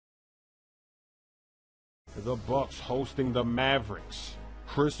The Bucks hosting the Mavericks.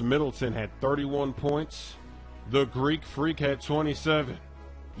 Chris Middleton had 31 points. The Greek Freak had 27.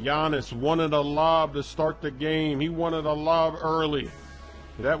 Giannis wanted a lob to start the game. He wanted a lob early.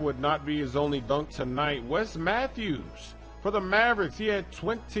 That would not be his only dunk tonight. Wes Matthews for the Mavericks. He had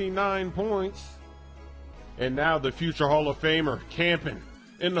 29 points. And now the future Hall of Famer camping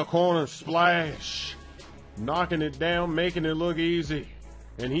in the corner. Splash. Knocking it down, making it look easy.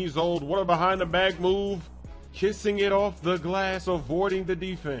 And he's old. What a behind the back move. Kissing it off the glass, avoiding the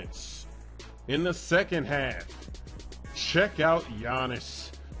defense. In the second half, check out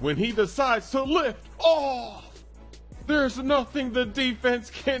Giannis when he decides to lift off. There's nothing the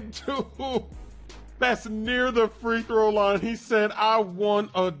defense can do. That's near the free throw line. He said, I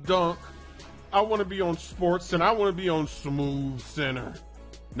want a dunk. I want to be on Sports and I want to be on Smooth Center.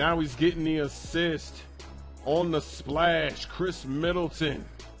 Now he's getting the assist on the splash. Chris Middleton.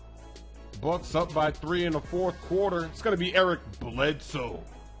 Bucks up by 3 in the fourth quarter. It's going to be Eric Bledsoe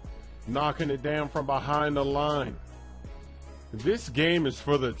knocking it down from behind the line. This game is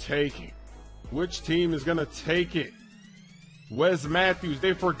for the taking. Which team is going to take it? Wes Matthews,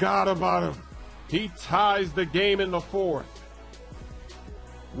 they forgot about him. He ties the game in the fourth.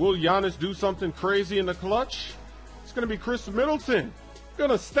 Will Giannis do something crazy in the clutch? It's going to be Chris Middleton. Going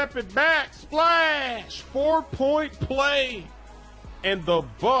to step it back. Splash! 4-point play. And the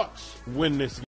Bucks win this game.